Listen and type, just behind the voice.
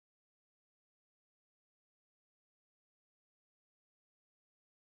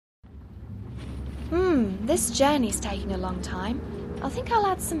This journey's taking a long time. I think I'll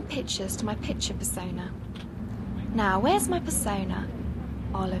add some pictures to my picture persona. Now, where's my persona?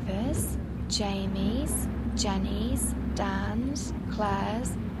 Oliver's, Jamie's, Jenny's, Dan's,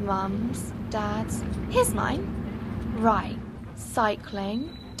 Claire's, Mum's, Dad's. Here's mine. Right.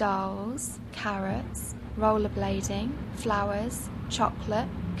 Cycling, dolls, carrots, rollerblading, flowers, chocolate,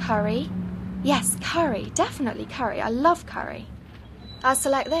 curry. Yes, curry. Definitely curry. I love curry. I'll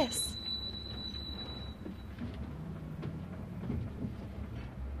select this.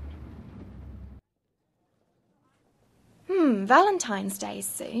 Valentine's Day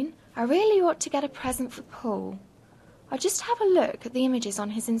soon. I really ought to get a present for Paul. I'll just have a look at the images on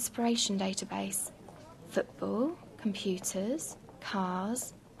his inspiration database. Football, computers,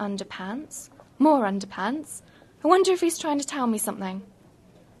 cars, underpants, more underpants. I wonder if he's trying to tell me something.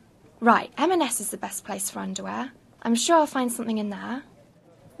 Right, M&S is the best place for underwear. I'm sure I'll find something in there.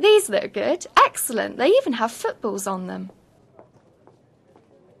 These look good. Excellent. They even have footballs on them.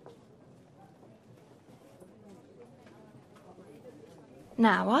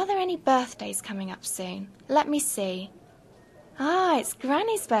 Now, are there any birthdays coming up soon? Let me see. It's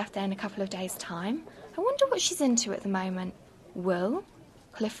Granny's birthday in a couple of days' time. I wonder what she's into at the moment. Will,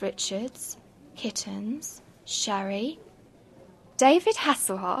 Cliff Richards, kittens, Sherry, David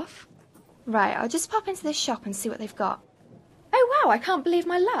Hasselhoff. Right, I'll just pop into this shop and see what they've got. Oh wow, I can't believe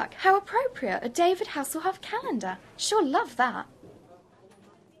my luck. How appropriate, a David Hasselhoff calendar. Sure love that.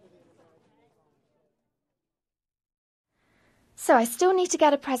 So I still need to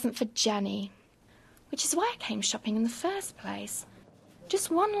get a present for Jenny, which is why I came shopping in the first place.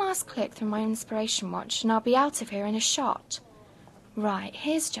 Just one last click through my inspiration watch and I'll be out of here in a shot. Right,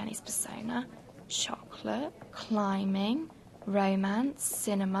 here's Jenny's persona. Chocolate, climbing, romance,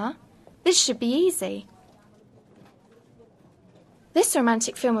 cinema. This should be easy. This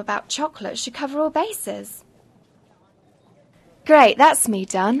romantic film about chocolate should cover all bases. Great, that's me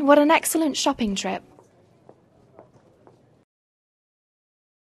done. What an excellent shopping trip.